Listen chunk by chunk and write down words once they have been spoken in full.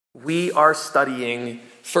We are studying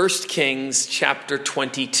 1 Kings chapter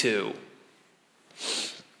 22.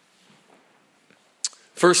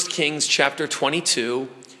 1 Kings chapter 22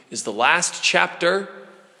 is the last chapter,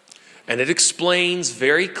 and it explains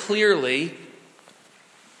very clearly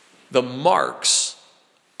the marks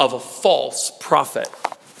of a false prophet.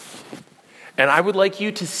 And I would like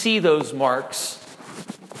you to see those marks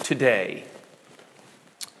today.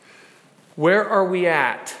 Where are we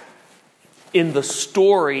at in the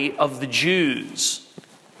story of the Jews?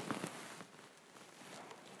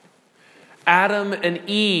 Adam and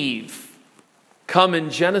Eve come in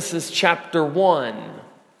Genesis chapter 1.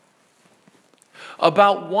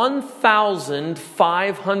 About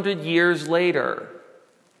 1,500 years later,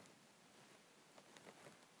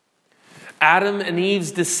 Adam and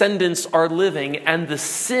Eve's descendants are living, and the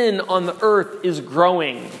sin on the earth is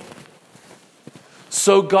growing.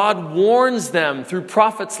 So God warns them through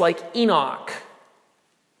prophets like Enoch.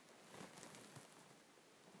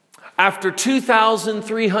 After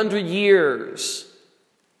 2,300 years,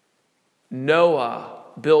 Noah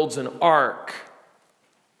builds an ark.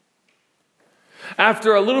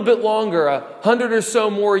 After a little bit longer, 100 or so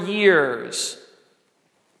more years,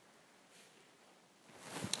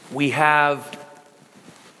 we have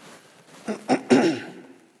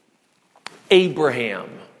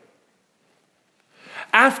Abraham.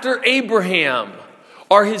 After Abraham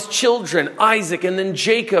are his children, Isaac, and then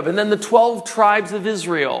Jacob, and then the 12 tribes of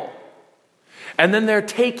Israel. And then they're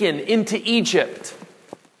taken into Egypt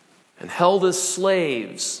and held as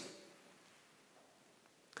slaves.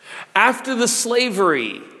 After the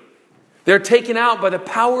slavery, they're taken out by the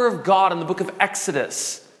power of God in the book of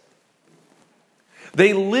Exodus.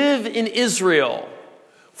 They live in Israel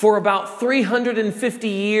for about 350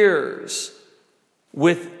 years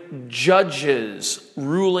with judges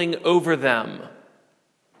ruling over them.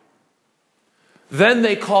 Then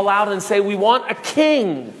they call out and say, "We want a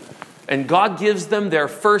king." And God gives them their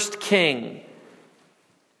first king.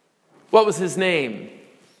 What was his name?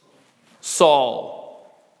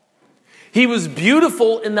 Saul. He was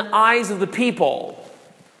beautiful in the eyes of the people,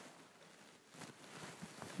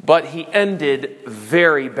 but he ended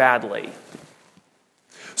very badly.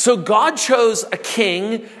 So God chose a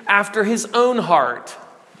king after his own heart.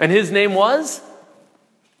 And his name was?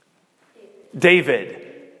 David.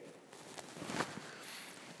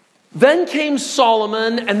 Then came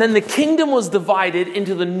Solomon, and then the kingdom was divided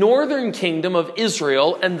into the northern kingdom of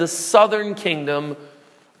Israel and the southern kingdom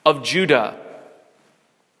of Judah.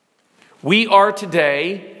 We are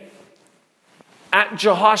today at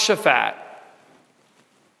Jehoshaphat.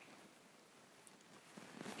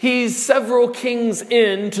 He's several kings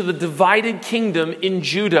into the divided kingdom in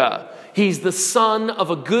Judah. He's the son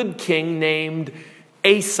of a good king named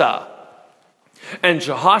Asa. And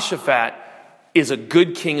Jehoshaphat is a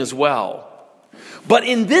good king as well. But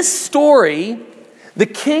in this story, the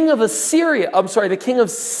king of Syria,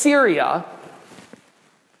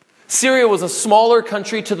 Syria was a smaller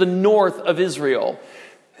country to the north of Israel.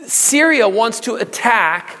 Syria wants to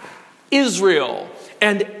attack Israel,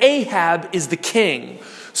 and Ahab is the king.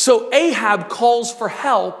 So Ahab calls for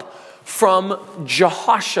help from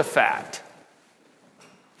Jehoshaphat.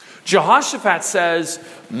 Jehoshaphat says,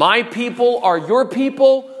 "My people are your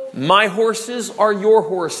people, my horses are your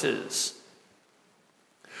horses."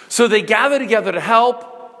 So they gather together to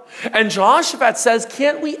help, and Jehoshaphat says,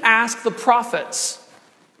 "Can't we ask the prophets?"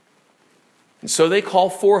 And so they call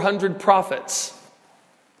 400 prophets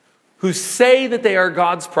who say that they are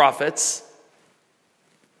God's prophets.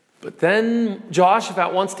 But then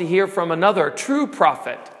Jehoshaphat wants to hear from another true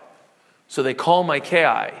prophet. So they call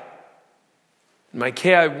Micaiah.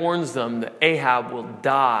 Micaiah warns them that Ahab will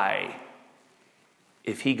die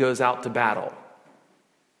if he goes out to battle.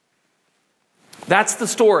 That's the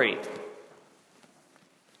story.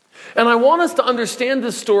 And I want us to understand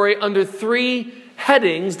this story under three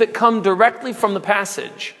headings that come directly from the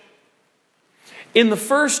passage. In the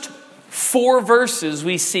first 4 verses,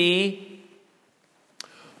 we see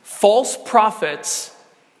false prophets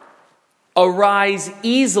arise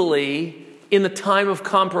easily in the time of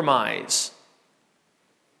compromise.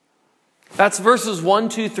 That's verses 1,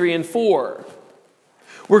 2, 3, and 4.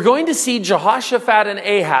 We're going to see Jehoshaphat and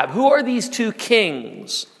Ahab. Who are these two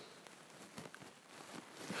kings?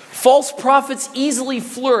 False prophets easily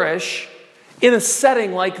flourish in a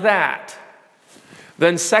setting like that.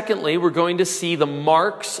 Then secondly, we're going to see the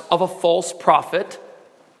marks of a false prophet.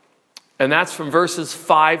 And that's from verses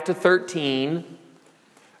 5 to 13.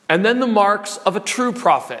 And then the marks of a true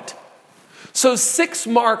prophet. So 6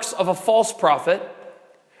 marks of a false prophet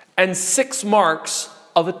and 6 marks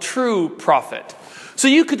of a true prophet. So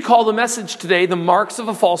you could call the message today the marks of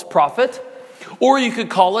a false prophet, or you could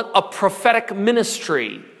call it a prophetic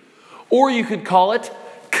ministry, or you could call it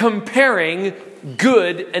comparing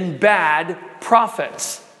good and bad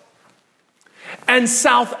prophets. And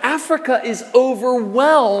South Africa is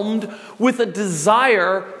overwhelmed with a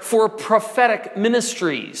desire for prophetic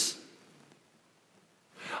ministries.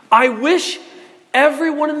 I wish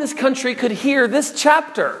everyone in this country could hear this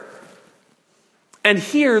chapter and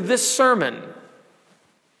hear this sermon.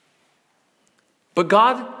 But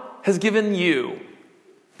God has given you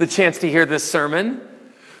the chance to hear this sermon,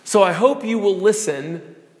 so I hope you will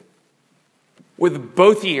listen with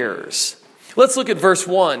both ears. Let's look at verse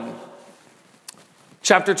 1.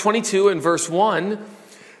 Chapter 22 and verse 1.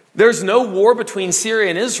 There's no war between Syria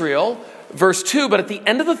and Israel. Verse 2, but at the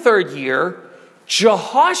end of the 3rd year,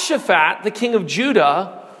 Jehoshaphat, the king of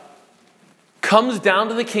Judah, comes down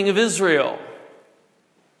to the king of Israel.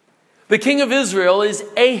 The king of Israel is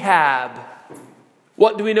Ahab.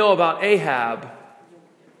 What do we know about Ahab?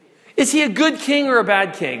 Is he a good king or a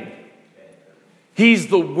bad king? He's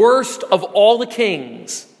the worst of all the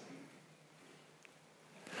kings.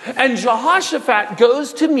 And Jehoshaphat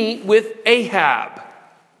goes to meet with Ahab.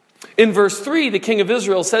 In verse 3, the king of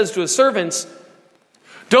Israel says to his servants,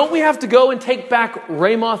 don't we have to go and take back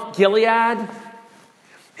Ramoth Gilead?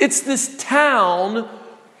 It's this town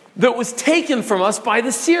that was taken from us by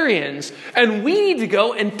the Syrians, and we need to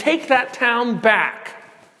go and take that town back.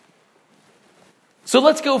 So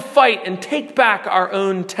let's go fight and take back our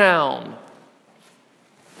own town.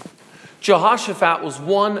 Jehoshaphat was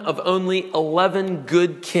one of only 11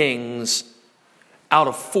 good kings out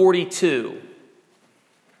of 42.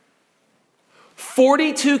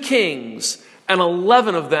 42 kings, and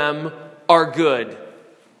 11 of them are good.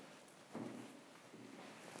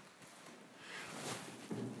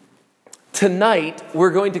 Tonight,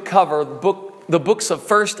 we're going to cover the books of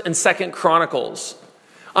 1st and 2nd Chronicles.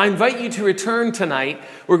 I invite you to return tonight.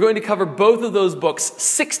 We're going to cover both of those books,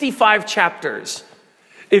 65 chapters.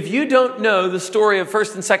 If you don't know the story of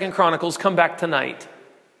 1st and 2nd Chronicles, come back tonight.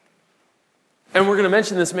 And we're going to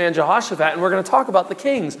mention this man Jehoshaphat, and we're going to talk about the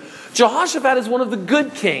kings. Jehoshaphat is one of the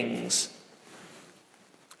good kings.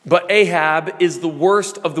 But Ahab is the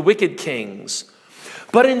worst of the wicked kings.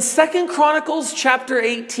 But in 2nd Chronicles chapter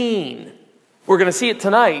 18, we're going to see it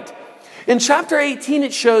tonight. In chapter 18,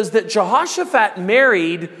 it shows that Jehoshaphat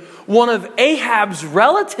married one of Ahab's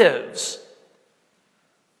relatives.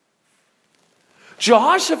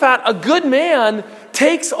 Jehoshaphat, a good man,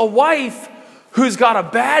 takes a wife who's got a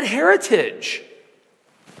bad heritage.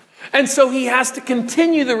 And so he has to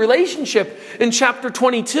continue the relationship in chapter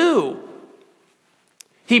 22.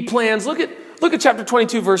 He plans, look at chapter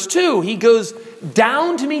 22, verse 2. He goes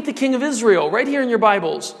down to meet the king of Israel, right here in your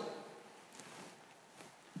Bibles.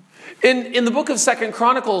 In the book of 2nd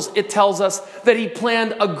Chronicles, it tells us that he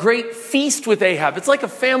planned a great feast with Ahab. It's like a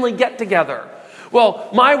family get-together. Well,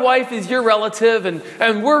 my wife is your relative,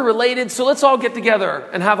 and we're related, so let's all get together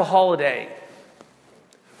and have a holiday.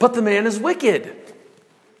 But the man is wicked.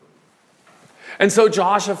 And so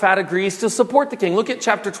Jehoshaphat agrees to support the king. Look at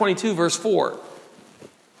chapter 22, verse 4.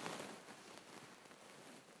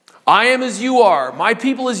 I am as you are. My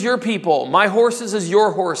people is your people. My horses as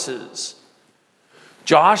your horses.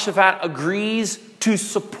 Jehoshaphat agrees to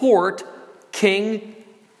support King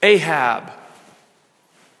Ahab.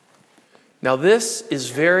 Now this is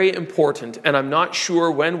very important, and I'm not sure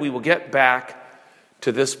when we will get back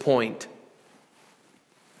to this point.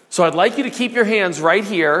 So I'd like you to keep your hands right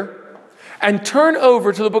here and turn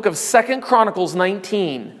over to the book of 2 Chronicles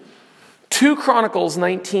 19. 2 Chronicles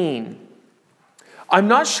 19. I'm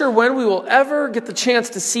not sure when we will ever get the chance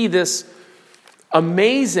to see this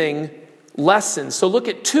amazing lesson. So look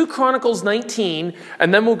at 2 Chronicles 19,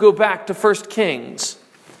 and then we'll go back to 1 Kings.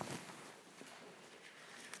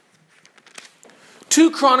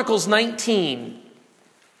 2 Chronicles 19,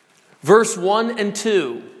 verse 1 and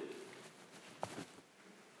 2.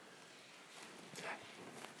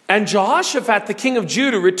 And Jehoshaphat, the king of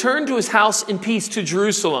Judah, returned to his house in peace to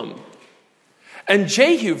Jerusalem. And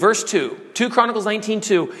Jehu, verse 2, 2 Chronicles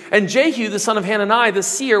 19:2. And Jehu, the son of Hanani, the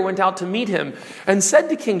seer, went out to meet him and said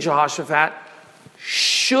to King Jehoshaphat,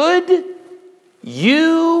 should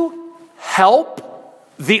you help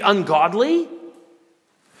the ungodly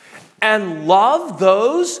and love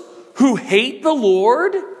those who hate the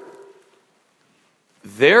Lord?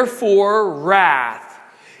 Therefore, wrath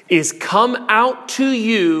is come out to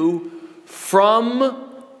you from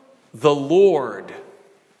the Lord.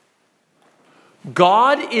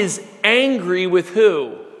 God is angry with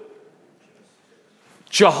who?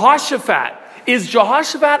 Jehoshaphat. Is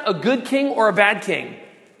Jehoshaphat a good king or a bad king?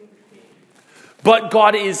 But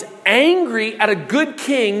God is angry at a good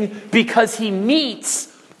king because he meets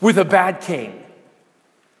with a bad king.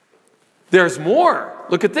 There's more.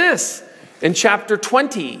 Look at this. In chapter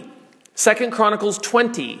 20, 2 Chronicles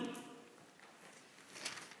 20,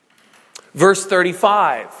 verse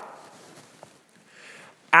 35.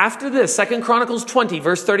 After this, 2 Chronicles 20,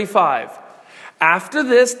 verse 35. After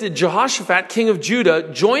this did Jehoshaphat, king of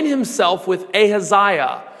Judah, join himself with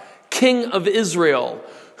Ahaziah, king of Israel,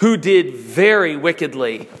 who did very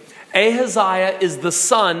wickedly. Ahaziah is the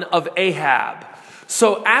son of Ahab.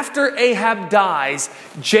 So after Ahab dies,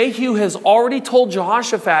 Jehu has already told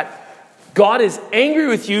Jehoshaphat, God is angry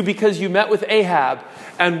with you because you met with Ahab.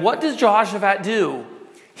 And what does Jehoshaphat do?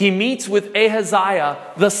 He meets with Ahaziah,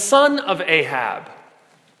 the son of Ahab.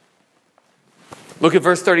 Look at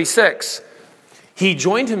verse 36. He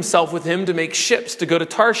joined himself with him to make ships to go to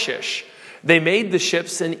Tarshish. They made the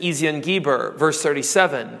ships in Ezion-Geber. Verse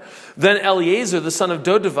 37. Then Eleazar, the son of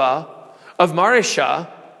Dodavah of Mareshah,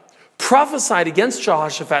 prophesied against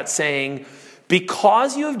Jehoshaphat, saying,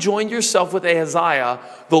 because you have joined yourself with Ahaziah,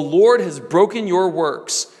 the Lord has broken your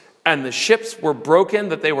works, and the ships were broken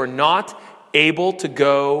that they were not able to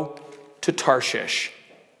go to Tarshish.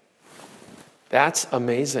 That's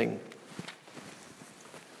amazing.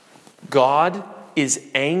 God is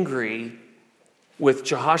angry with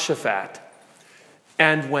Jehoshaphat.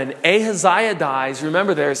 And when Ahaziah dies,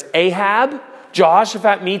 remember there's Ahab.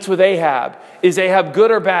 Jehoshaphat meets with Ahab. Is Ahab good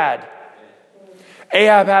or bad?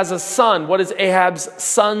 Ahab has a son. What is Ahab's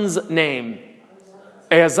son's name?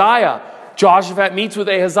 Ahaziah. Jehoshaphat meets with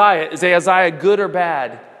Ahaziah. Is Ahaziah good or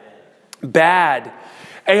bad? Bad.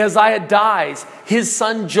 Ahaziah dies. His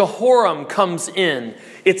son Jehoram comes in.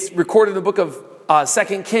 It's recorded in the book of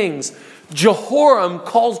 2 Kings. Jehoram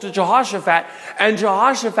calls to Jehoshaphat, and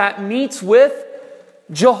Jehoshaphat meets with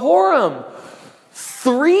Jehoram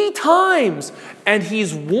 3 times, and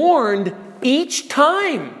he's warned each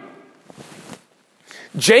time.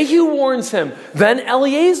 Jehu warns him, then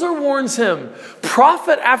Eleazar warns him.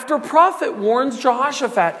 Prophet after prophet warns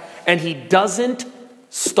Jehoshaphat, and he doesn't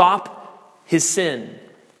stop his sin.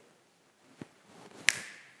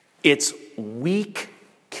 It's weak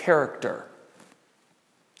character.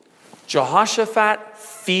 Jehoshaphat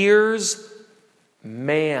fears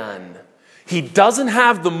man. He doesn't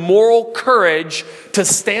have the moral courage to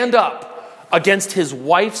stand up against his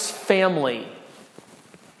wife's family.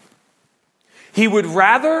 He would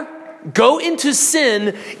rather go into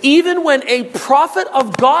sin even when a prophet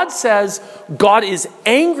of God says, God is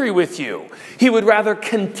angry with you. He would rather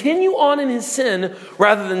continue on in his sin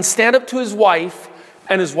rather than stand up to his wife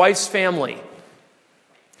and his wife's family.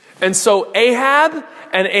 And so Ahab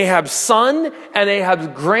and Ahab's son and Ahab's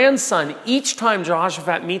grandson, each time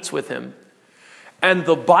Jehoshaphat meets with him. And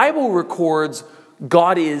the Bible records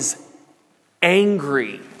God is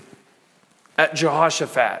angry at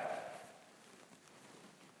Jehoshaphat.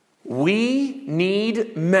 We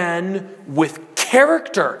need men with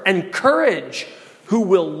character and courage who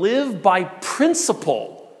will live by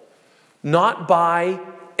principle, not by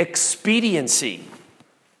expediency.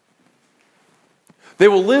 They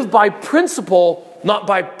will live by principle, not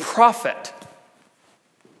by profit.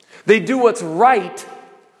 They do what's right,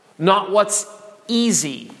 not what's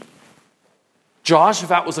easy.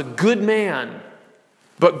 Jehoshaphat was a good man,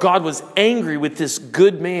 but God was angry with this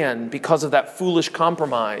good man because of that foolish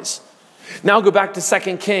compromise. Now go back to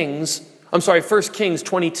 1 Kings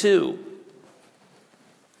 22.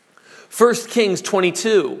 1 Kings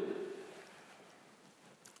 22.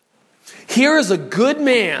 Here is a good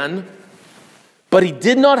man, but he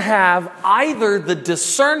did not have either the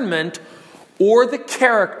discernment or the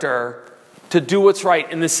character to do what's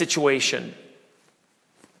right in this situation.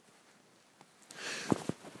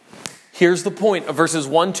 Here's the point of verses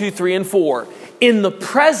 1, 2, 3, and 4. In the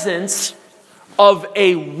presence of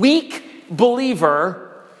a weak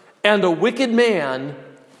believer and a wicked man,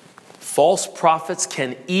 false prophets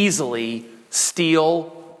can easily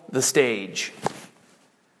steal the stage.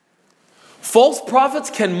 False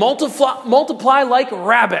prophets can multiply like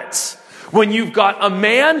rabbits when you've got a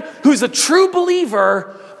man who's a true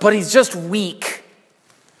believer, but he's just weak.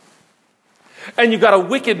 And you've got a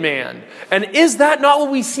wicked man. And is that not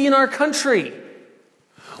what we see in our country?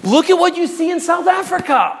 Look at what you see in South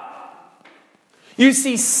Africa. You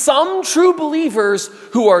see some true believers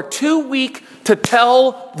who are too weak to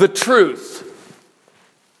tell the truth.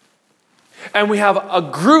 And we have a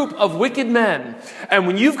group of wicked men. And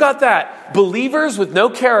when you've got that, believers with no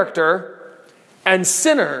character and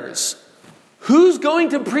sinners, who's going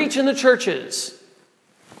to preach in the churches?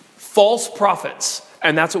 False prophets.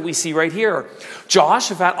 And that's what we see right here.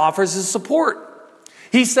 Jehoshaphat offers his support.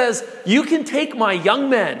 He says, you can take my young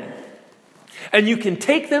men and you can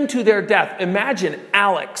take them to their death. Imagine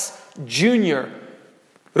Alex, Junior,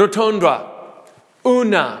 Rotondra,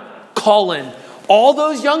 Una, Colin. All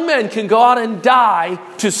those young men can go out and die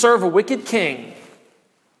to serve a wicked king.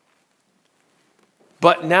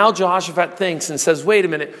 But now Jehoshaphat thinks and says, wait a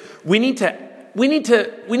minute, we need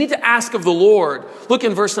to ask of the Lord. Look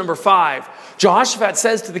in verse number 5. Jehoshaphat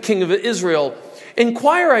says to the king of Israel,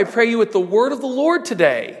 inquire, I pray you, at the word of the Lord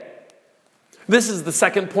today. This is the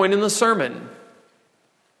second point in the sermon.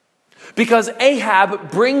 Because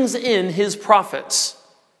Ahab brings in his prophets.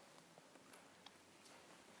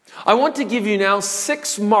 I want to give you now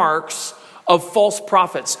 6 marks of false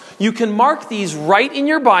prophets. You can mark these right in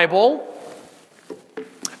your Bible,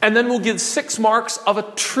 and then we'll give 6 marks of a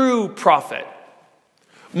true prophet.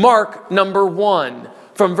 Mark number 1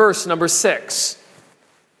 from verse number 6.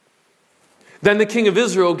 Then the king of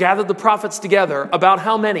Israel gathered the prophets together. About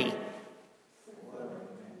how many?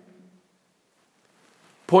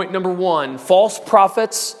 Point number 1. False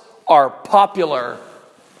prophets are popular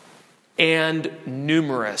and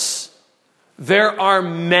numerous. There are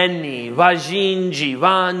many. Vajinji,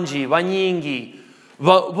 Vanji, Vanyingi,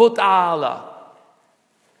 Vutala.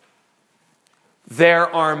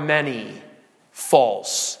 There are many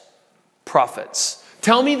false prophets.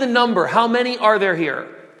 Tell me the number. How many are there here?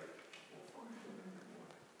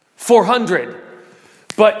 400.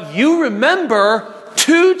 But you remember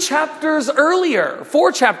 4 chapters earlier,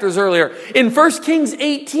 in 1 Kings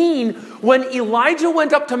 18, when Elijah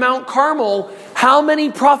went up to Mount Carmel, how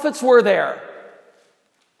many prophets were there?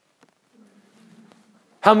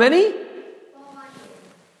 How many?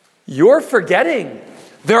 You're forgetting.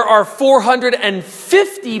 There are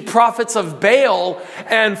 450 prophets of Baal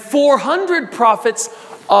and 400 prophets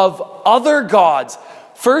of other gods.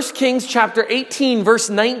 1 Kings chapter 18,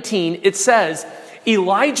 verse 19, it says,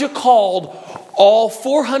 Elijah called all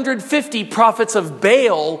 450 prophets of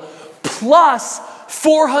Baal plus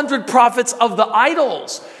 400 prophets of the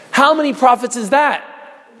idols. How many prophets is that?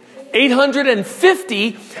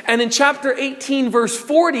 850. And in chapter 18, verse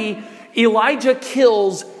 40, Elijah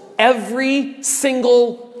kills every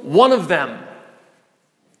single one of them.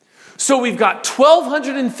 So we've got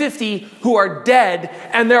 1,250 who are dead,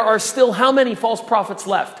 and there are still how many false prophets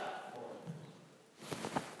left?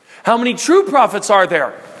 How many true prophets are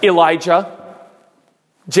there? Elijah,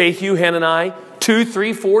 Jehu, Hanani, 2,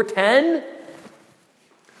 3, 4, 10.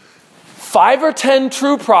 5 or 10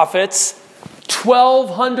 true prophets,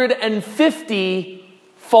 1,250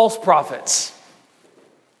 false prophets.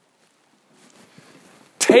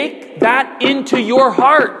 Take that into your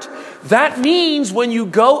heart. That means when you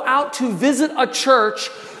go out to visit a church,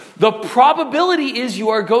 the probability is you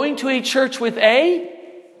are going to a church with a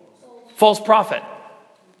false prophet.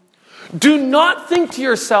 Do not think to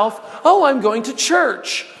yourself, oh, I'm going to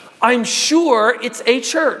church. I'm sure it's a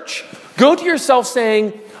church. Go to yourself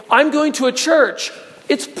saying, I'm going to a church.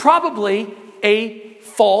 It's probably a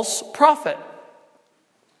false prophet.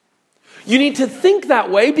 You need to think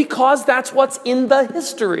that way because that's what's in the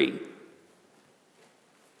history.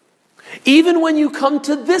 Even when you come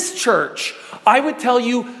to this church, I would tell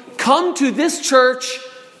you, come to this church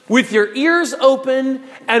with your ears open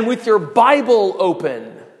and with your Bible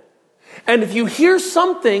open. And if you hear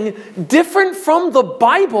something different from the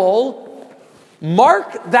Bible,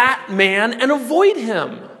 mark that man and avoid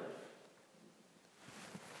him.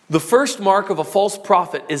 The first mark of a false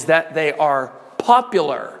prophet is that they are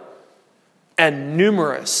popular and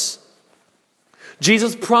numerous.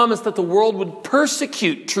 Jesus promised that the world would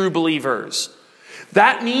persecute true believers.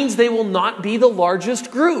 That means they will not be the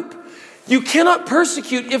largest group. You cannot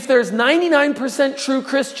persecute if there's 99% true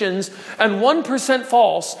Christians and 1%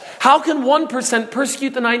 false. How can 1%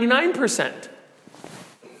 persecute the 99%?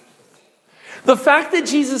 The fact that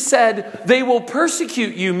Jesus said they will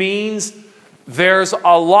persecute you means there's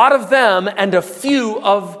a lot of them and a few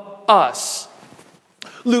of us.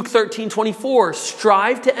 Luke 13:24,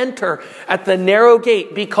 strive to enter at the narrow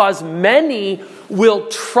gate because many will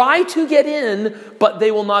try to get in, but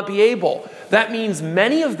they will not be able. That means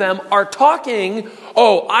many of them are talking,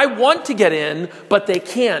 oh, I want to get in, but they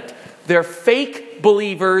can't. They're fake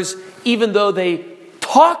believers, even though they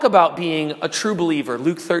talk about being a true believer.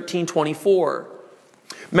 Luke 13:24.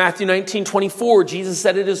 Matthew 19:24, Jesus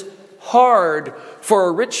said it is hard for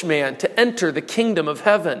a rich man to enter the kingdom of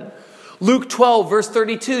heaven. Luke 12, verse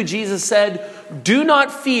 32, Jesus said, do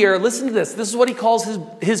not fear, listen to this, this is what he calls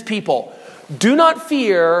his people. Do not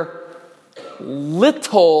fear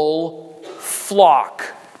little flock.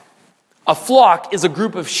 A flock is a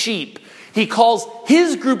group of sheep. He calls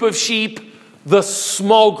his group of sheep the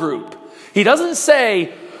small group. He doesn't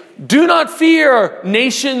say, do not fear,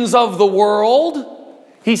 nations of the world.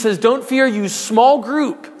 He says, don't fear, you small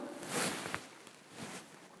group.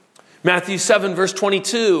 Matthew 7, verse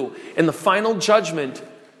 22, in the final judgment,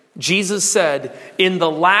 Jesus said, in the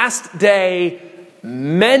last day,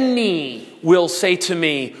 many will say to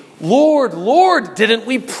me, Lord, Lord, didn't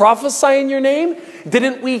we prophesy in your name?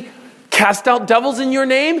 Didn't we cast out devils in your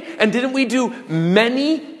name? And didn't we do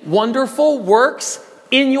many wonderful works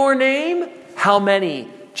in your name? How many?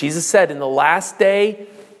 Jesus said, in the last day,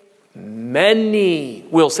 many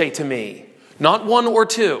will say to me. Not one or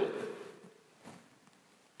two.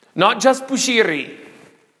 Not just Bushiri.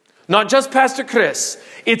 Not just Pastor Chris.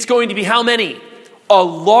 It's going to be how many? A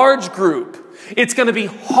large group. It's going to be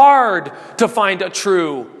hard to find a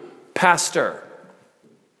true pastor.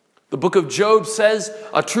 The book of Job says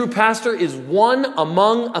a true pastor is one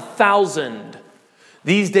among 1,000.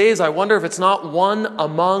 These days, I wonder if it's not one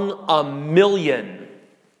among 1,000,000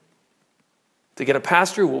 to get a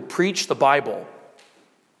pastor who will preach the Bible.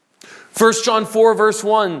 1 John 4, verse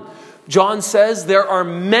 1, John says there are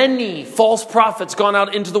many false prophets gone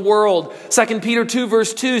out into the world. 2 Peter 2,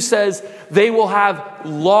 verse 2 says they will have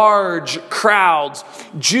large crowds.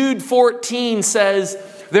 Jude 14 says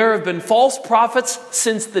there have been false prophets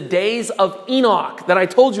since the days of Enoch that I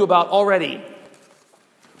told you about already.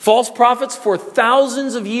 False prophets for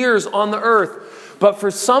thousands of years on the earth. But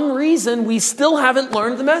for some reason, we still haven't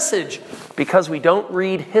learned the message because we don't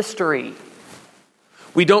read history.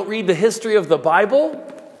 We don't read the history of the Bible.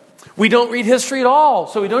 We don't read history at all,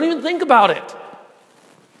 so we don't even think about it.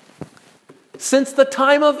 Since the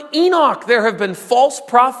time of Enoch, there have been false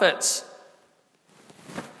prophets.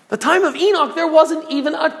 The time of Enoch, there wasn't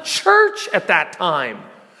even a church at that time.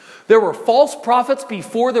 There were false prophets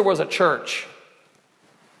before there was a church.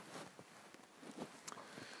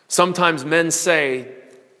 Sometimes men say,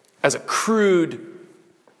 as a crude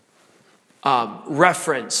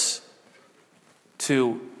reference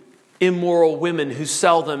to immoral women who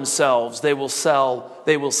sell themselves, they will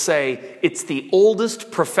say, it's the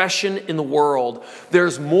oldest profession in the world.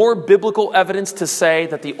 There's more biblical evidence to say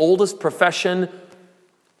that the oldest profession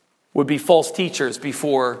would be false teachers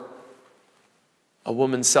before a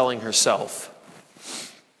woman selling herself.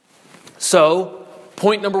 So,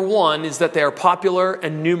 point number one is that they are popular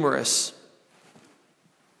and numerous.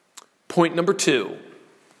 Point number two,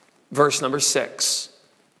 verse number 6.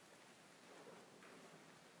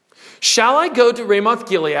 Shall I go to Ramoth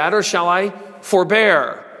Gilead or shall I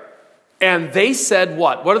forbear? And they said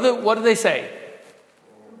what? What do they say?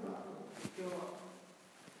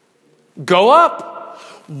 Go up.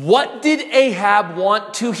 What did Ahab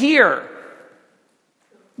want to hear?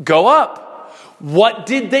 Go up. What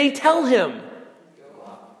did they tell him?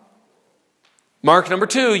 Mark number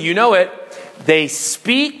 2, you know it. They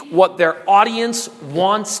speak what their audience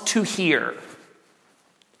wants to hear.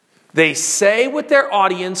 They say what their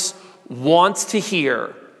audience wants to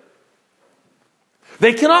hear.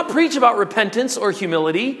 They cannot preach about repentance or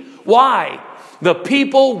humility. Why? The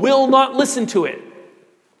people will not listen to it.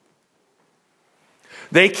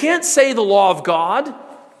 They can't say the law of God.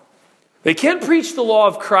 They can't preach the law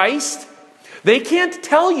of Christ. They can't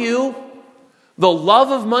tell you the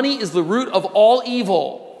love of money is the root of all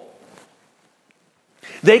evil.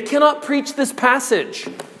 They cannot preach this passage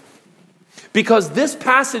because this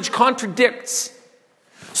passage contradicts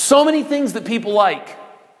so many things that people like.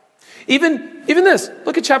 Even this.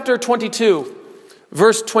 Look at chapter 22,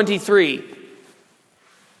 verse 23.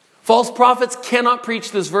 False prophets cannot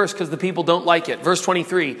preach this verse because the people don't like it. Verse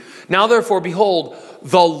 23. Now therefore, behold,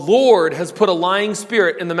 the Lord has put a lying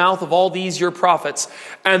spirit in the mouth of all these your prophets,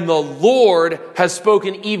 and the Lord has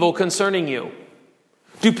spoken evil concerning you.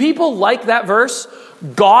 Do people like that verse?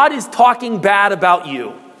 God is talking bad about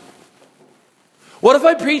you. What if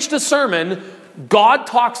I preached a sermon, God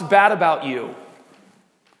talks bad about you?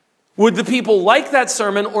 Would the people like that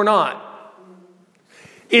sermon or not?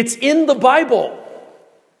 It's in the Bible.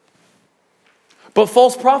 But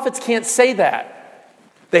false prophets can't say that.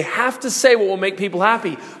 They have to say what will make people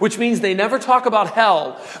happy, which means they never talk about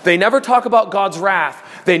hell. They never talk about God's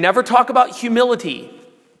wrath. They never talk about humility.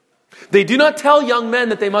 They do not tell young men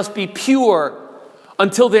that they must be pure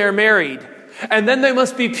until they are married. And then they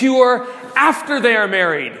must be pure after they are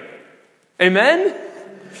married. Amen?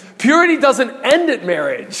 Purity doesn't end at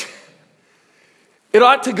marriage. It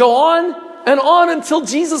ought to go on until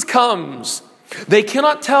Jesus comes. They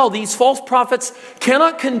cannot tell, these false prophets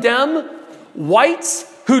cannot condemn whites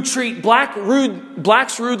who treat blacks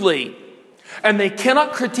rudely. And they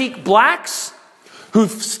cannot critique blacks who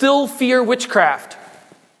still fear witchcraft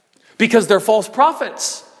because they're false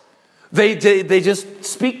prophets. They just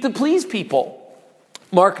speak to please people.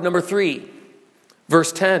 Mark number 3,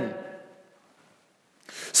 verse 10.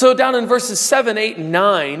 So down in verses 7, 8, and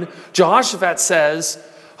 9, Jehoshaphat says,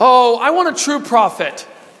 oh, I want a true prophet.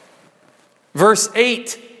 Verse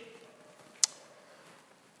 8.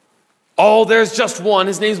 Oh, there's just one.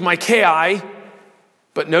 His name's Micaiah.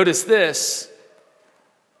 But notice this.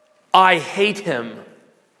 I hate him.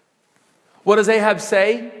 What does Ahab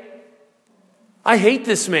say? I hate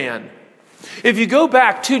this man. If you go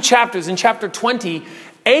back 2 chapters, in chapter 20,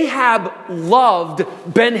 Ahab loved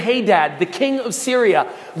Ben-Hadad, the king of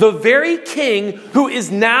Syria, the very king who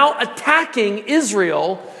is now attacking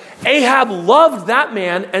Israel. Ahab loved that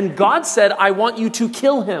man, and God said, I want you to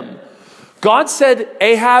kill him. God said,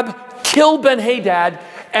 Ahab, kill Ben-Hadad,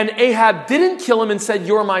 and Ahab didn't kill him and said,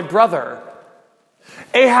 you're my brother.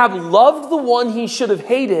 Ahab loved the one he should have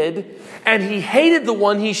hated, and he hated the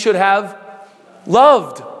one he should have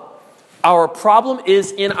loved. Our problem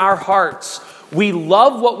is in our hearts. We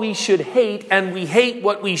love what we should hate, and we hate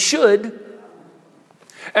what we should.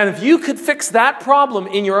 And if you could fix that problem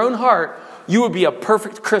in your own heart, you would be a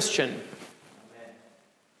perfect Christian.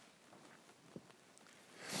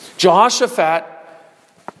 Jehoshaphat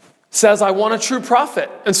says, I want a true prophet.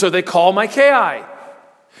 And so they call Micaiah.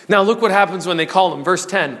 Now look what happens when they call him. Verse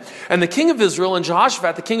 10. And the king of Israel and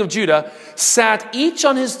Jehoshaphat, the king of Judah, sat each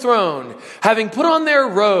on his throne, having put on their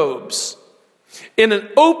robes, in an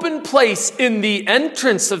open place in the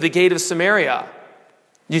entrance of the gate of Samaria.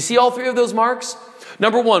 Do you see all 3 of those marks?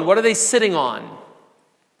 Number 1, what are they sitting on?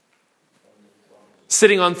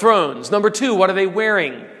 Sitting on thrones. Number 2, what are they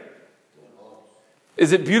wearing?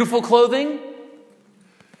 Is it beautiful clothing?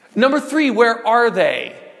 Number 3, where are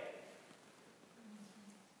they?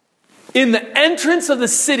 In the entrance of the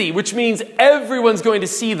city, which means everyone's going to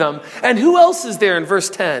see them. And who else is there in verse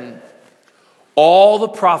 10? All the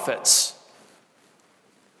prophets.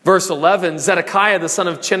 Verse 11, Zedekiah, the son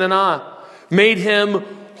of Chenaanah, made him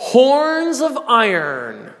horns of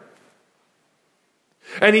iron.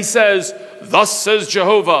 And he says, thus says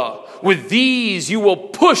Jehovah, with these you will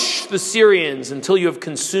push the Syrians until you have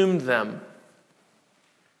consumed them.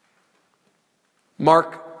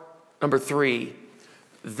 Mark number 3,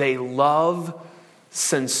 they love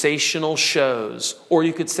sensational shows, or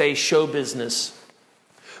you could say show business.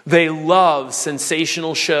 They love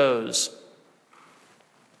sensational shows.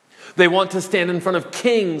 They want to stand in front of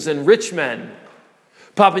kings and rich men.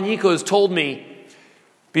 Papa Nico has told me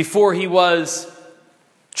before he was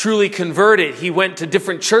truly converted, he went to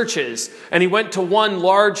different churches, and he went to one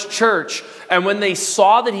large church, and when they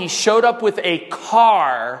saw that he showed up with a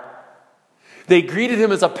car, they greeted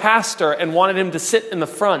him as a pastor and wanted him to sit in the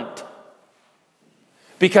front.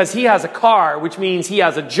 Because he has a car, which means he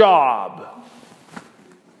has a job.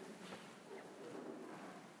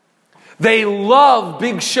 They love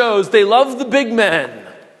big shows. They love the big men.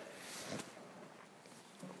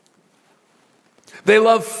 They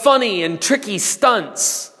love funny and tricky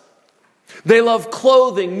stunts. They love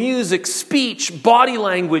clothing, music, speech, body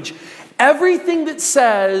language, everything that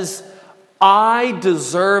says, I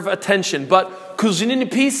deserve attention. But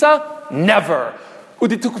kuzinini pisa? Never.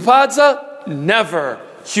 Uditukupadza? Never.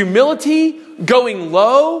 Humility? Going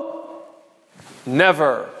low?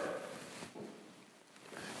 Never.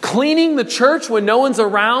 Cleaning the church when no one's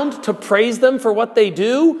around to praise them for what they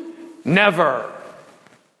do? Never.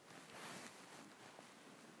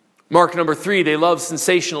 Mark number 3, they love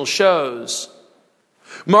sensational shows.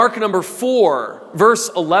 Mark number 4, verse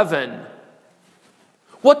 11.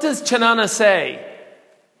 What does Chenaanah say?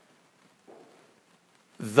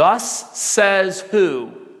 Thus says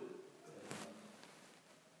who?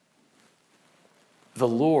 The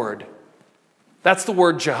Lord. That's the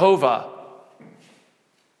word Jehovah.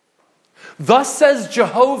 Thus says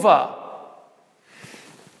Jehovah.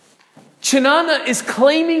 Chenaanah is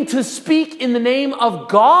claiming to speak in the name of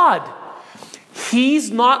God.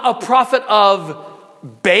 He's not a prophet of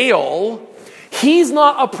Baal. He's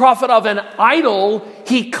not a prophet of an idol.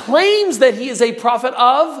 He claims that he is a prophet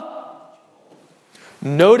of...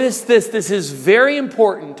 Notice this. This is very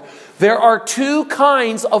important. There are 2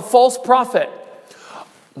 kinds of false prophet.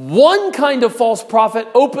 One kind of false prophet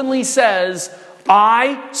openly says,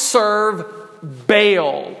 I serve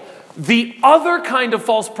Baal. The other kind of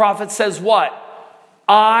false prophet says what?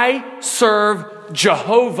 I serve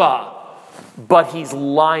Jehovah. But he's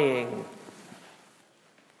lying.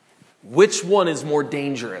 Which one is more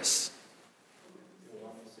dangerous?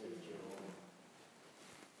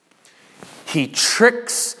 He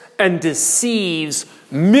tricks and deceives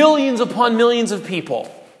millions upon millions of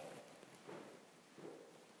people.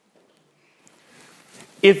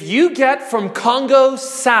 If you get from Congo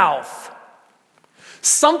south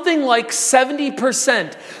Something like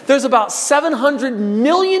 70%. There's about 700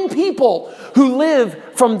 million people who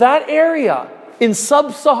live from that area in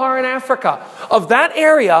sub-Saharan Africa. Of that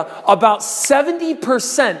area, about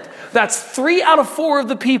 70%, that's 3 out of 4 of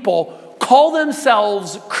the people, call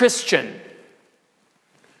themselves Christian.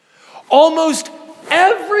 Almost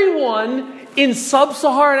everyone in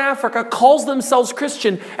sub-Saharan Africa calls themselves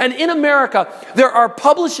Christian. And in America, there are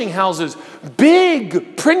publishing houses,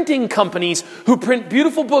 big printing companies who print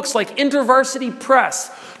beautiful books like InterVarsity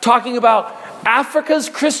Press, talking about Africa's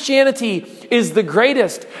Christianity is the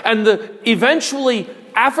greatest. And eventually,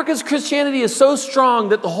 Africa's Christianity is so strong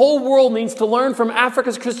that the whole world needs to learn from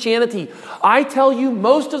Africa's Christianity. I tell you,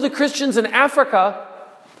 most of the Christians in Africa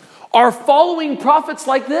are following prophets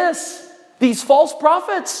like this, these false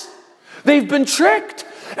prophets. They've been tricked.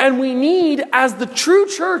 And we need, as the true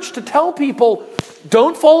church, to tell people,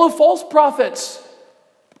 don't follow false prophets.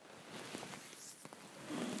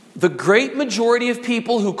 The great majority of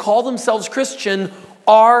people who call themselves Christian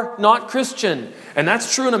are not Christian. And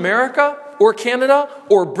that's true in America, or Canada,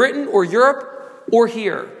 or Britain, or Europe, or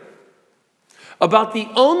here. About the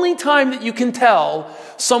only time that you can tell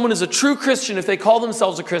someone is a true Christian if they call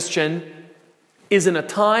themselves a Christian is in a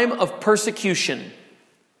time of persecution.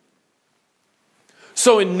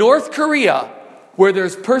 So in North Korea, where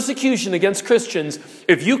there's persecution against Christians,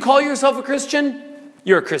 if you call yourself a Christian,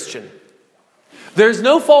 you're a Christian. There's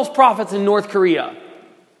no false prophets in North Korea.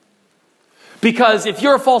 Because if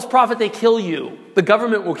you're a false prophet, they kill you. The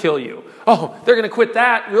government will kill you. Oh, they're going to quit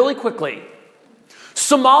that really quickly.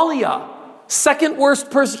 Somalia, second worst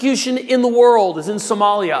persecution in the world is in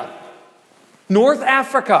Somalia. North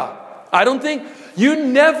Africa, you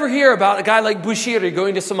never hear about a guy like Bushiri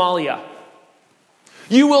going to Somalia.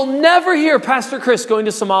 You will never hear Pastor Chris going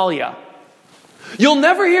to Somalia. You'll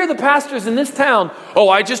never hear the pastors in this town,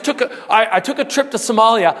 I took a trip to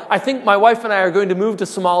Somalia. I think my wife and I are going to move to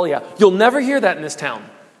Somalia. You'll never hear that in this town.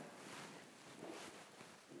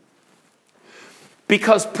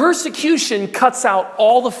 Because persecution cuts out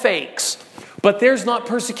all the fakes. But there's not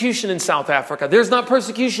persecution in South Africa. There's not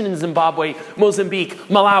persecution in Zimbabwe, Mozambique,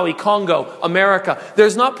 Malawi, Congo, America.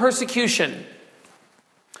 There's not persecution.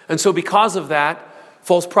 And so because of that,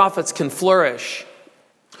 false prophets can flourish.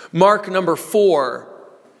 Mark number 4,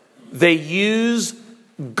 they use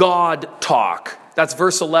God talk. That's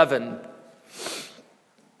verse 11.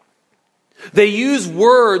 They use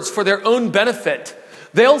words for their own benefit.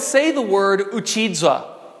 They'll say the word uchidza.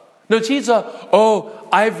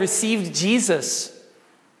 I've received Jesus.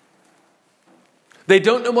 They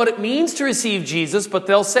don't know what it means to receive Jesus, but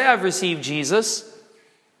they'll say, I've received Jesus.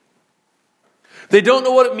 They don't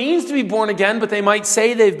know what it means to be born again, but they might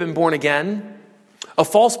say they've been born again. A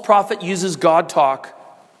false prophet uses God talk.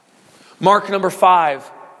 Mark number 5,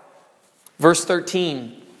 verse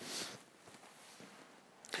 13.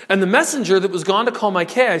 And the messenger that was gone to call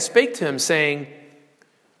Micaiah spake to him, saying,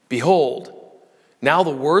 Behold, now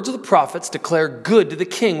the words of the prophets declare good to the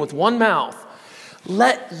king with one mouth.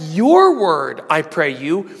 Let your word, I pray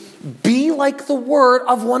you, be like the word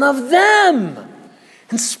of one of them.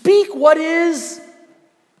 And speak what is...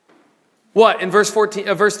 What? In verse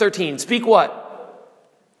 13. Speak what?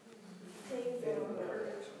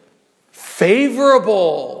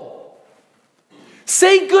 Favorable.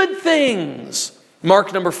 Say good things.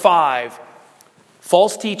 Mark number 5.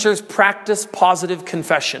 False teachers practice positive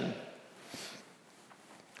confession.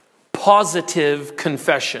 Positive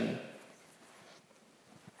confession.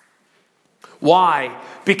 Why?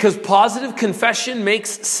 Because positive confession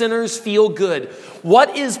makes sinners feel good.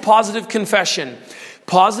 What is positive confession?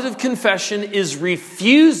 Positive confession is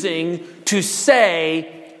refusing to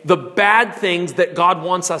say the bad things that God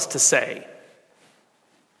wants us to say.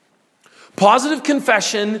 Positive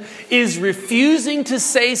confession is refusing to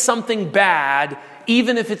say something bad,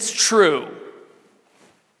 even if it's true.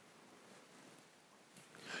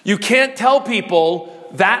 You can't tell people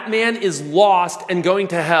that man is lost and going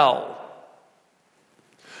to hell.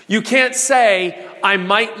 You can't say, I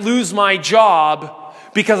might lose my job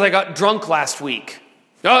because I got drunk last week.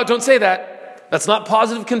 No, don't say that. That's not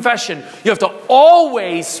positive confession. You have to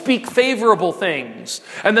always speak favorable things,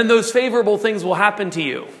 and then those favorable things will happen to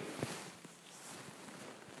you.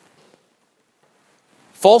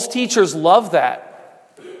 False teachers love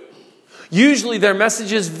that. Usually their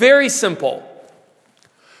message is very simple.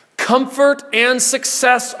 Comfort and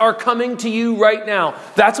success are coming to you right now.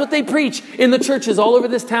 That's what they preach in the churches all over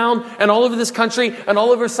this town and all over this country and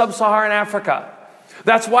all over sub-Saharan Africa.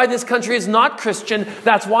 That's why this country is not Christian.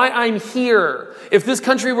 That's why I'm here. If this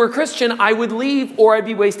country were Christian, I would leave or I'd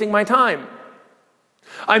be wasting my time.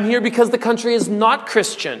 I'm here because the country is not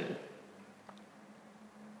Christian.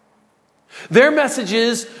 Their message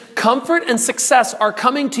is comfort and success are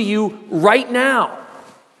coming to you right now.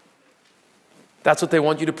 That's what they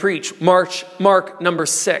want you to preach. Mark number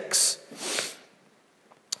 6,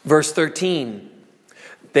 verse 13.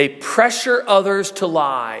 They pressure others to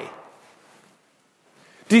lie.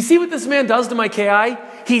 Do you see what this man does to Micaiah?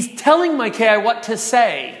 He's telling Micaiah what to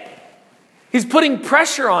say. He's putting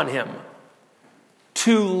pressure on him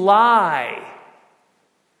to lie.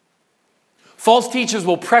 False teachers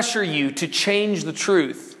will pressure you to change the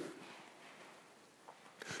truth.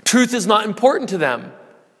 Truth is not important to them.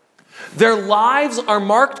 Their lives are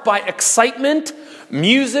marked by excitement,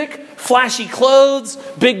 music, flashy clothes,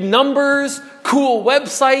 big numbers, cool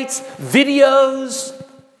websites, videos.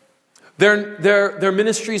 Their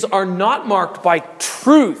ministries are not marked by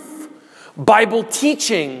truth, Bible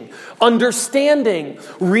teaching, understanding,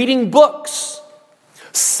 reading books.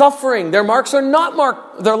 Suffering. Their lives are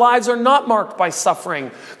not marked by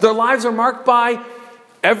suffering. Their lives are marked by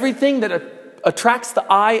everything that attracts the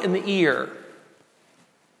eye and the ear.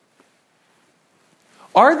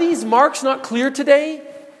 Are these marks not clear today?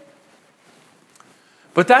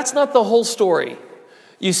 But that's not the whole story.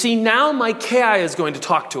 You see, now Micaiah is going to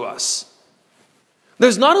talk to us.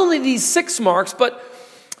 There's not only these 6 marks, but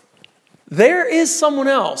there is someone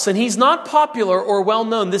else, and he's not popular or well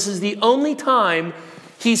known. This is the only time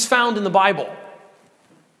he's found in the Bible.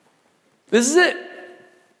 This is it.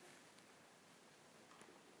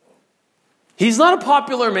 He's not a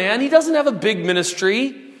popular man. He doesn't have a big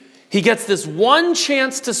ministry. He gets this one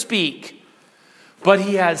chance to speak, but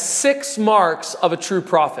he has 6 marks of a true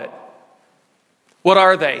prophet. What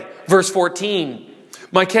are they? Verse 14.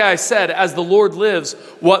 Micaiah said, as the Lord lives,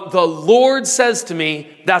 what the Lord says to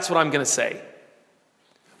me, that's what I'm going to say.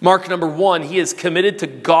 Mark number 1, he is committed to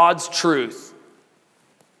God's truth.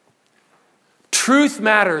 Truth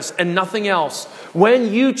matters and nothing else.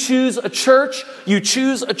 When you choose a church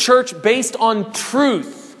based on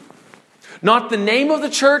truth. Not the name of the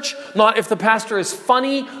church, not if the pastor is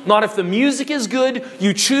funny, not if the music is good.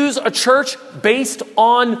 You choose a church based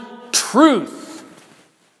on truth.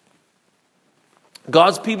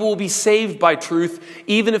 God's people will be saved by truth,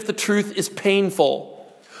 even if the truth is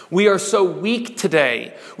painful. We are so weak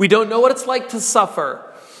today. We don't know what it's like to suffer.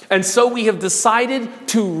 And so we have decided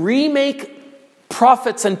to remake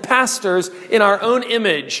prophets and pastors in our own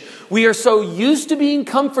image. We are so used to being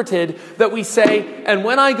comforted that we say, and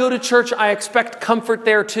when I go to church, I expect comfort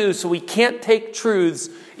there too. So we can't take truths,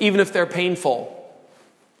 even if they're painful.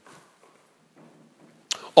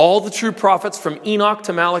 All the true prophets from Enoch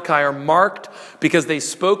to Malachi are marked because they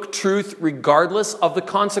spoke truth regardless of the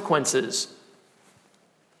consequences.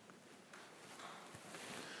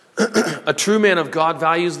 A true man of God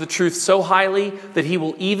values the truth so highly that he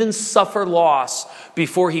will even suffer loss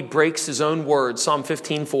before he breaks his own word. Psalm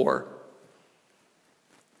 15:4.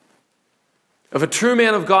 If a true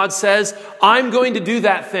man of God says, I'm going to do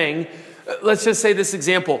that thing, let's just say this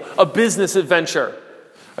example, a business adventure.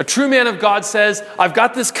 A true man of God says, I've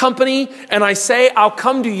got this company and I say I'll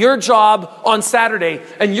come to your job on Saturday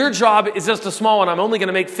and your job is just a small one. I'm only going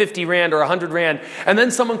to make 50 Rand or 100 Rand. And then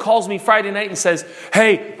someone calls me Friday night and says,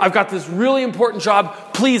 hey, I've got this really important job.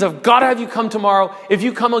 Please, I've got to have you come tomorrow. If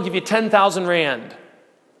you come, I'll give you 10,000 Rand.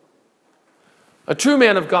 A true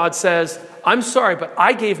man of God says, I'm sorry, but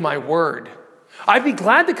I gave my word. I'd be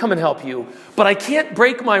glad to come and help you, but I can't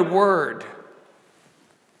break my word.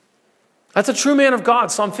 That's a true man of God,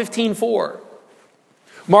 Psalm 15:4.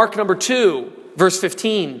 Mark number 2, verse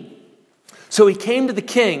 15. So he came to the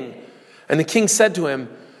king, and the king said to him,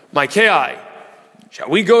 Micaiah, shall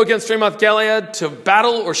we go against Ramoth Gilead to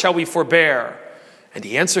battle, or shall we forbear? And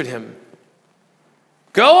he answered him,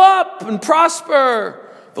 go up and prosper.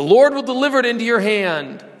 The Lord will deliver it into your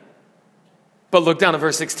hand. But look down at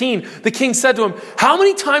verse 16. The king said to him, how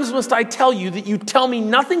many times must I tell you that you tell me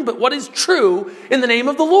nothing but what is true in the name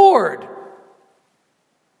of the Lord?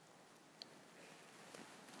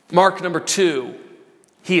 Mark number 2,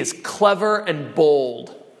 he is clever and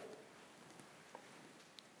bold.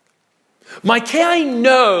 Micaiah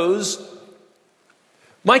knows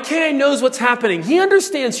what's happening. He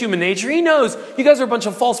understands human nature. He knows you guys are a bunch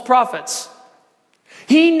of false prophets.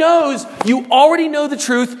 He knows you already know the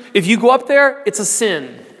truth. If you go up there, it's a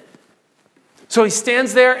sin. So he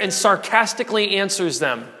stands there and sarcastically answers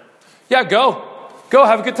them. Yeah, go,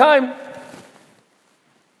 have a good time.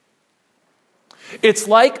 It's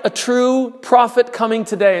like a true prophet coming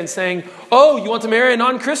today and saying, oh, you want to marry a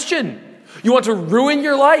non-Christian? You want to ruin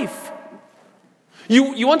your life?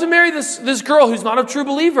 You want to marry this girl who's not a true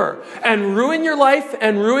believer and ruin your life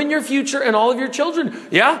and ruin your future and all of your children.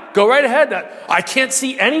 Yeah, go right ahead. I can't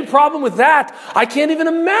see any problem with that. I can't even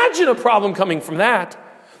imagine a problem coming from that.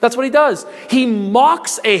 That's what he does. He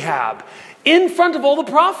mocks Ahab in front of all the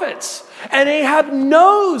prophets. And Ahab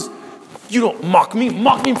knows, you don't mock me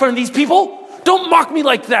in front of these people. Don't mock me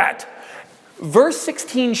like that. Verse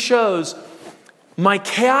 16 shows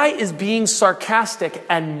Micaiah is being sarcastic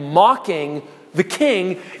and mocking the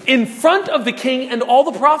king in front of the king and all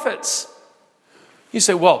the prophets. You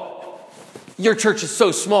say, well, your church is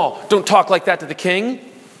so small. Don't talk like that to the king.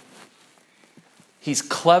 He's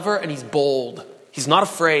clever and he's bold. He's not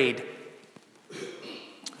afraid.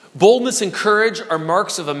 Boldness and courage are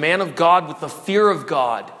marks of a man of God with the fear of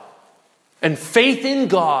God and faith in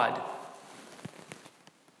God.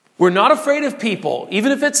 We're not afraid of people.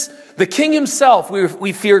 Even if it's the king himself,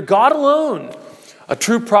 we fear God alone. A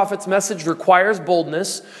true prophet's message requires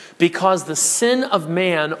boldness because the sin of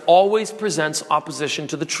man always presents opposition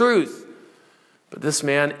to the truth. But this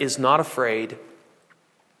man is not afraid.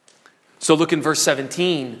 So look in verse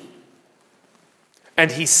 17.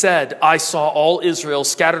 And he said, I saw all Israel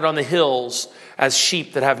scattered on the hills as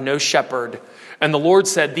sheep that have no shepherd. And the Lord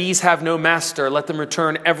said, these have no master. Let them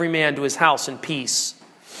return every man to his house in peace.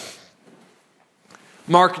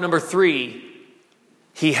 Mark number 3.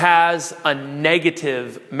 He has a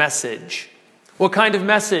negative message. What kind of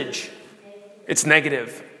message? It's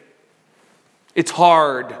negative. It's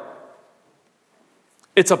hard.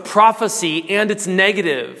 It's a prophecy and it's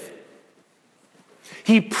negative.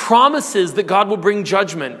 He promises that God will bring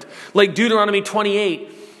judgment, like Deuteronomy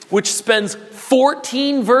 28, which spends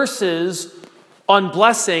 14 verses on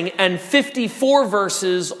blessing and 54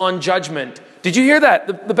 verses on judgment. Did you hear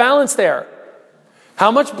that? The balance there.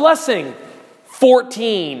 How much blessing?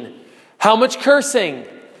 14. How much cursing?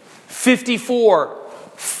 54.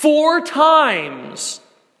 4 times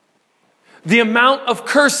the amount of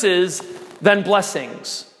curses than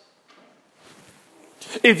blessings.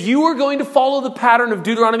 If you were going to follow the pattern of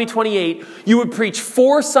Deuteronomy 28, you would preach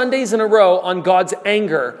 4 Sundays in a row on God's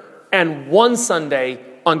anger and 1 Sunday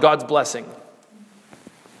on God's blessing.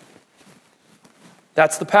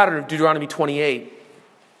 That's the pattern of Deuteronomy 28.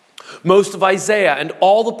 Most of Isaiah and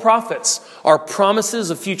all the prophets are promises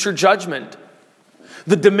of future judgment.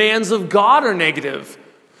 The demands of God are negative.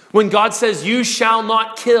 When God says, you shall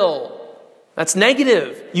not kill, that's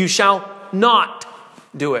negative. You shall not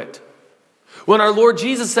do it. When our Lord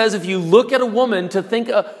Jesus says, if you look at a woman to think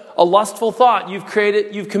a lustful thought, you've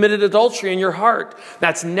committed adultery in your heart,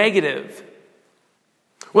 that's negative.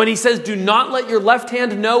 When he says, do not let your left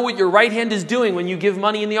hand know what your right hand is doing when you give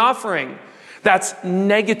money in the offering, that's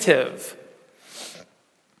negative.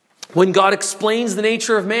 When God explains the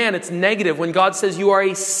nature of man, it's negative. When God says you are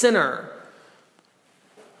a sinner,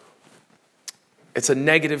 it's a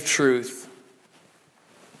negative truth.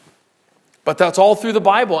 But that's all through the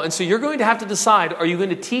Bible. And so you're going to have to decide, are you going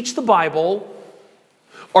to teach the Bible?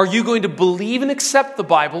 Are you going to believe and accept the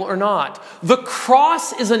Bible or not? The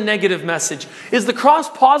cross is a negative message. Is the cross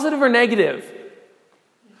positive or negative?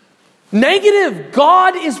 Negative.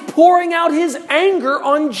 God is pouring out his anger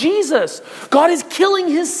on Jesus. God is killing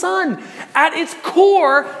his son. At its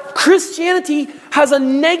core, Christianity has a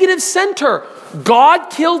negative center. God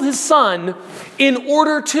killed his son in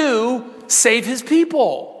order to save his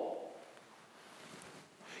people.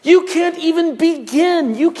 You can't even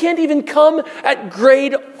begin. You can't even come at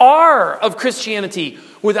grade R of Christianity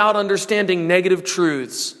without understanding negative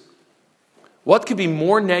truths. What could be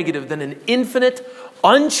more negative than an infinite,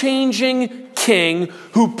 unchanging king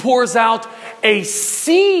who pours out a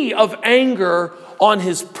sea of anger on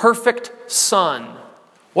his perfect son?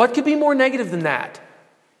 What could be more negative than that?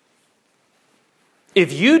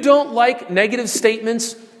 If you don't like negative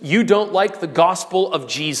statements, you don't like the gospel of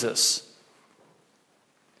Jesus.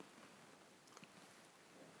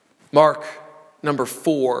 Mark number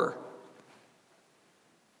 4.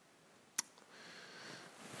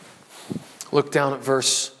 Look down at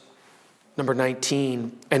verse number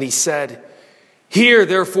 19. And he said, hear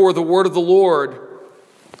therefore the word of the Lord.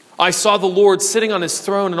 I saw the Lord sitting on his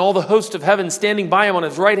throne and all the host of heaven standing by him on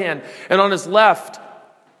his right hand and on his left.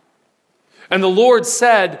 And the Lord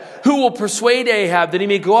said, who will persuade Ahab that he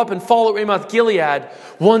may go up and fall at Ramoth Gilead?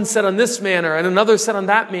 One said on this manner, and another said on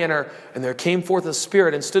that manner. And there came forth a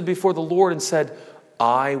spirit and stood before the Lord and said,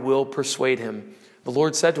 I will persuade him. The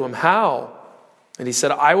Lord said to him, how? And he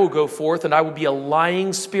said, I will go forth and I will be a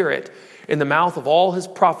lying spirit in the mouth of all his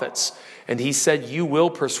prophets. And he said, you will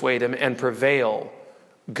persuade him and prevail.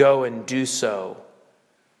 Go and do so.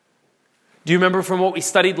 Do you remember from what we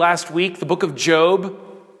studied last week, the book of Job?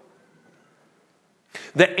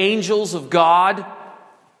 The angels of God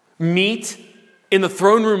meet in the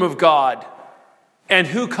throne room of God. And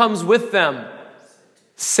who comes with them?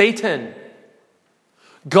 Satan.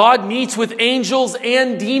 God meets with angels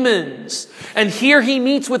and demons. And here he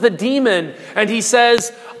meets with a demon and he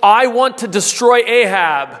says, I want to destroy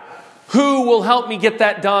Ahab. Who will help me get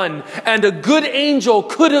that done? And a good angel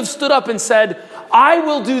could have stood up and said, I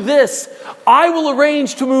will do this. I will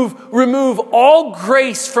arrange to remove all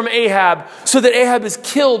grace from Ahab so that Ahab is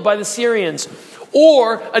killed by the Syrians.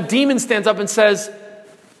 Or a demon stands up and says,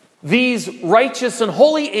 these righteous and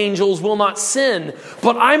holy angels will not sin,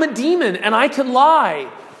 but I'm a demon and I can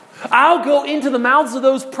lie. I'll go into the mouths of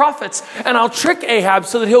those prophets and I'll trick Ahab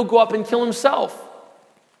so that he'll go up and kill himself.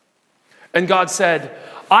 And God said,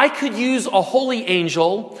 I could use a holy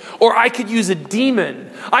angel or I could use a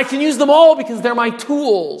demon. I can use them all because they're my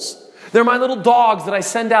tools. They're my little dogs that I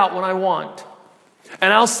send out when I want.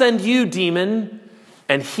 And I'll send you, demon,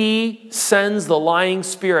 and he sends the lying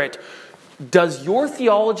spirit. Does your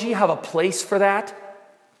theology have a place for that?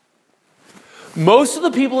 Most of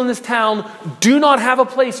the people in this town do not have a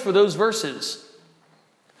place for those verses.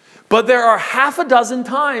 But there are half a dozen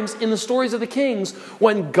times in the stories of the kings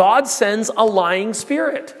when God sends a lying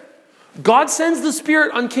spirit. God sends the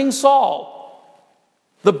spirit on King Saul.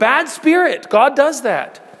 The bad spirit, God does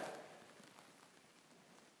that.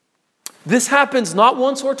 This happens not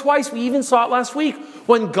once or twice. We even saw it last week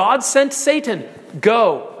when God sent Satan,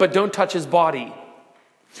 go, but don't touch his body.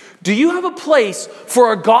 Do you have a place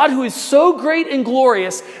for a God who is so great and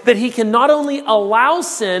glorious that he can not only allow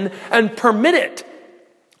sin and permit it,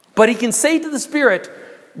 but he can say to the spirit,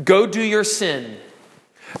 go do your sin.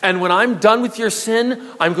 And when I'm done with your sin,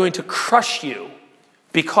 I'm going to crush you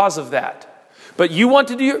because of that. But you want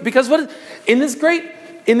to do because what in this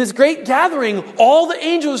great gathering, all the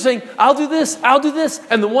angels are saying, I'll do this, I'll do this.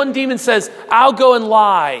 And the one demon says, I'll go and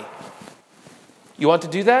lie. You want to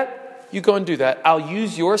do that? You go and do that. I'll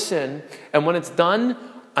use your sin. And when it's done,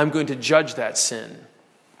 I'm going to judge that sin.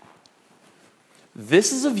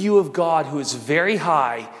 This is a view of God who is very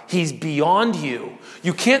high. He's beyond you.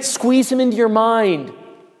 You can't squeeze him into your mind.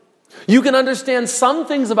 You can understand some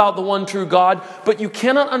things about the one true God, but you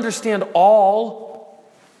cannot understand all.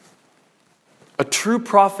 A true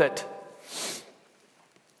prophet,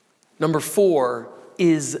 number 4,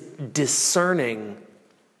 is discerning.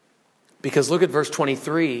 Because look at verse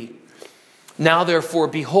 23. Now therefore,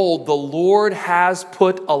 behold, the Lord has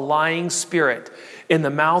put a lying spirit in the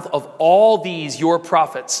mouth of all these your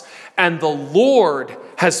prophets, and the Lord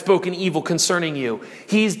has spoken evil concerning you.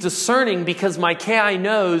 He's discerning because Micaiah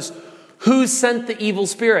knows who sent the evil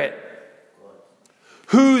spirit.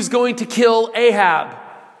 Who's going to kill Ahab?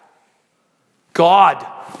 God.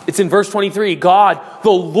 It's in verse 23. God,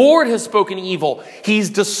 the Lord has spoken evil. He's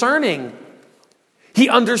discerning. He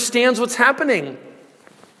understands what's happening.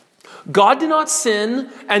 God did not sin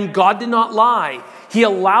and God did not lie. He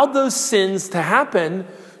allowed those sins to happen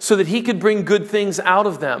so that he could bring good things out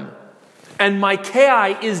of them. And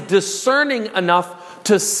Micaiah is discerning enough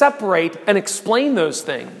to separate and explain those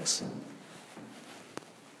things.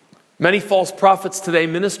 Many false prophets today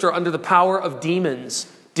minister under the power of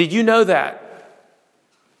demons. Did you know that?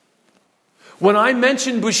 When I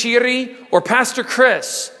mention Bushiri or Pastor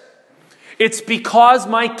Chris, it's because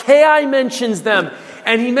Micaiah mentions them,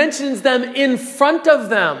 and he mentions them in front of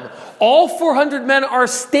them. All 400 men are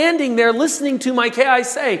standing there listening to Micaiah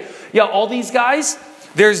say, yeah, all these guys,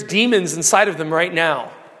 there's demons inside of them right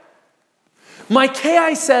now.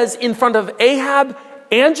 Micaiah says in front of Ahab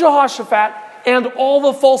and Jehoshaphat and all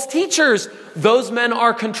the false teachers, those men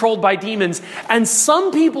are controlled by demons. And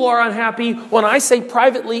some people are unhappy when I say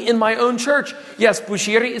privately in my own church, yes,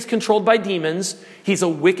 Bushiri is controlled by demons. He's a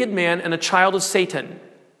wicked man and a child of Satan.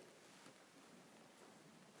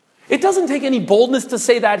 It doesn't take any boldness to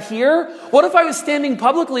say that here. What if I was standing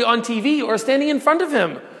publicly on TV or standing in front of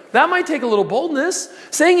him? That might take a little boldness.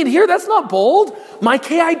 Saying it here, that's not bold.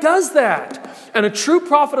 Micaiah does that. And a true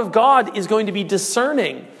prophet of God is going to be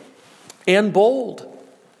discerning and bold.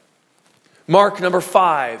 Mark number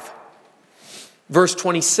 5, verse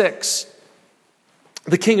 26.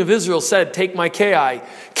 The king of Israel said, take Micaiah,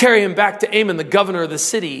 carry him back to Amon, the governor of the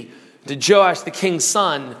city, to Joash, the king's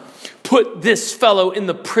son. Put this fellow in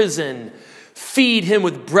the prison. Feed him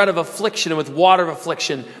with bread of affliction and with water of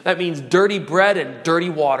affliction. That means dirty bread and dirty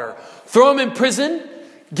water. Throw him in prison.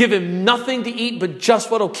 Give him nothing to eat but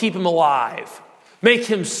just what will keep him alive. Make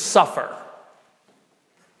him suffer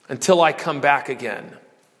until I come back again.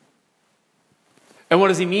 And what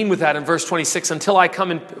does he mean with that in verse 26?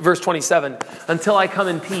 Verse 27, until I come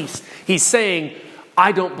in peace. He's saying,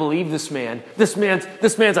 I don't believe this man. He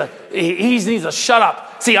needs to shut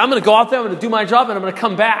up. See, I'm going to go out there, I'm going to do my job, and I'm going to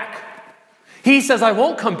come back. He says, I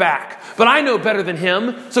won't come back, but I know better than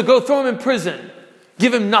him, so go throw him in prison.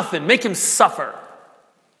 Give him nothing. Make him suffer.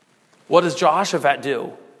 What does Jehoshaphat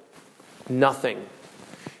do? Nothing.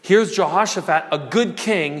 Here's Jehoshaphat, a good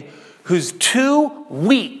king, who's too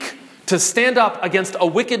weak to stand up against a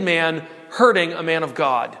wicked man hurting a man of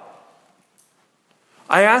God.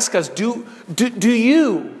 I ask us, do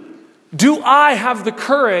I have the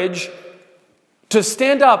courage to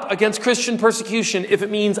stand up against Christian persecution if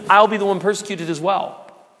it means I'll be the one persecuted as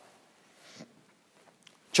well?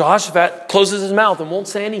 Jehoshaphat closes his mouth and won't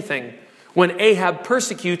say anything when Ahab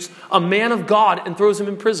persecutes a man of God and throws him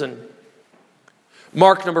in prison.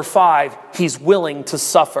 Mark number 5, he's willing to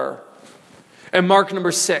suffer. And Mark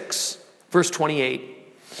number 6, verse 28.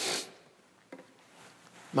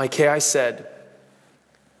 Micaiah said,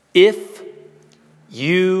 if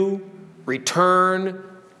you return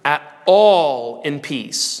at all in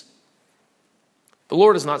peace, the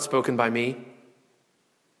Lord has not spoken by me.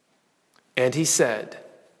 And he said,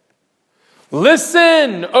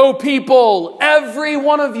 listen, O people, every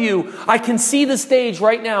one of you. I can see the stage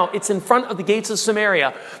right now. It's in front of the gates of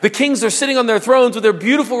Samaria. The kings are sitting on their thrones with their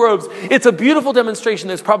beautiful robes. It's a beautiful demonstration.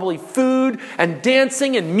 There's probably food and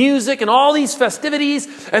dancing and music and all these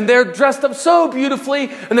festivities. And they're dressed up so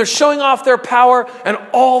beautifully. And they're showing off their power. And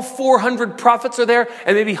all 400 prophets are there.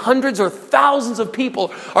 And maybe hundreds or thousands of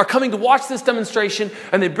people are coming to watch this demonstration.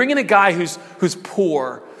 And they bring in a guy who's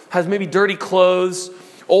poor, has maybe dirty clothes,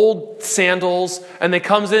 old sandals, and they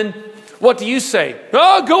comes in. What do you say?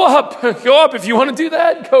 Oh, go up if you want to do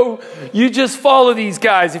that. Go. You just follow these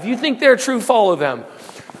guys. If you think they're true, follow them.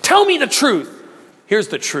 Tell me the truth. Here's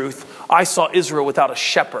the truth. I saw Israel without a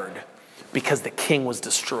shepherd because the king was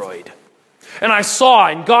destroyed. And I saw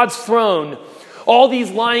in God's throne all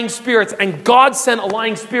these lying spirits, and God sent a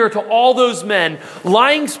lying spirit to all those men.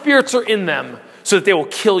 Lying spirits are in them so that they will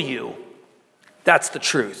kill you. That's the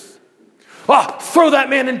truth. Throw that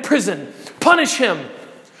man in prison. Punish him.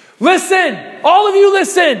 Listen, all of you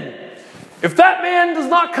listen. If that man does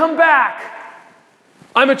not come back,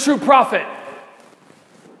 I'm a true prophet.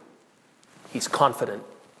 He's confident.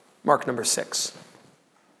 Mark number 6.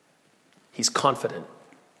 He's confident.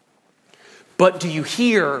 But do you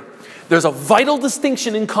hear? There's a vital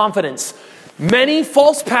distinction in confidence. Many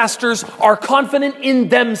false pastors are confident in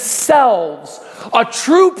themselves. A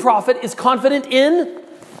true prophet is confident in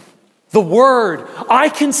the word. I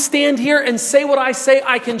can stand here and say what I say.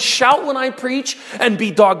 I can shout when I preach and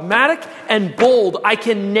be dogmatic and bold. I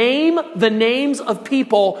can name the names of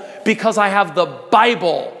people because I have the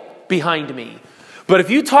Bible behind me. But if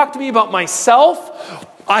you talk to me about myself,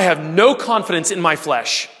 I have no confidence in my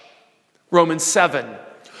flesh. Romans 7.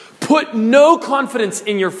 Put no confidence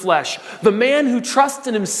in your flesh. The man who trusts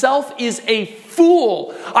in himself is a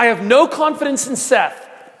fool. I have no confidence in Seth.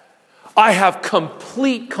 I have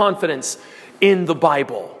complete confidence in the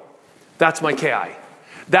Bible. That's Micaiah.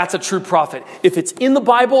 That's a true prophet. If it's in the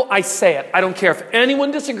Bible, I say it. I don't care if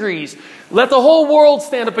anyone disagrees. Let the whole world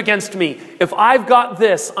stand up against me. If I've got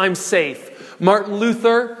this, I'm safe. Martin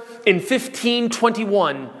Luther, in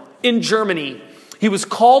 1521, in Germany, he was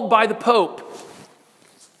called by the Pope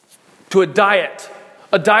to a diet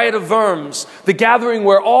of Worms, the gathering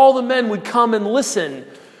where all the men would come and listen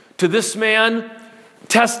to this man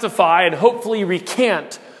testify and hopefully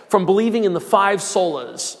recant from believing in the 5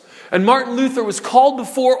 solas. And Martin Luther was called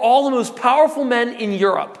before all the most powerful men in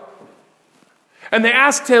Europe. And they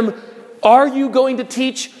asked him, are you going to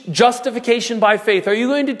teach justification by faith? Are you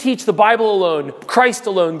going to teach the Bible alone, Christ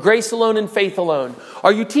alone, grace alone, and faith alone?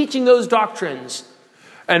 Are you teaching those doctrines?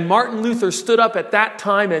 And Martin Luther stood up at that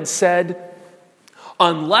time and said,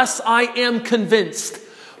 unless I am convinced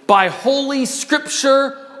by Holy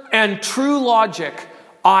Scripture and true logic,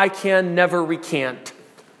 I can never recant.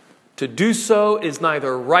 To do so is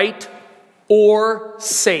neither right or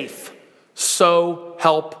safe. So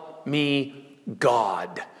help me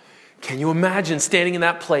God. Can you imagine standing in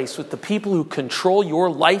that place with the people who control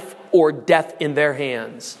your life or death in their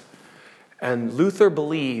hands? And Luther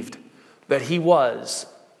believed that he was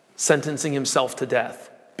sentencing himself to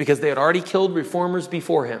death because they had already killed reformers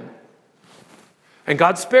before him. And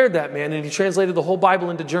God spared that man, and he translated the whole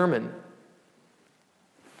Bible into German.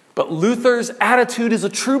 But Luther's attitude is a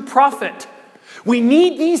true prophet. We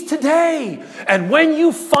need these today. And when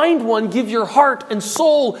you find one, give your heart and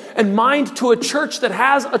soul and mind to a church that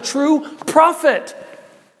has a true prophet.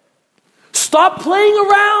 Stop playing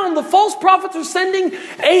around. The false prophets are sending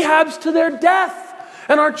Ahabs to their death.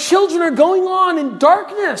 And our children are going on in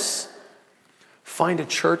darkness. Find a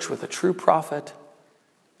church with a true prophet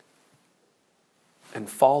and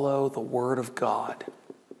follow the word of God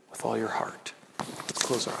with all your heart. Let's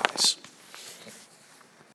close our eyes.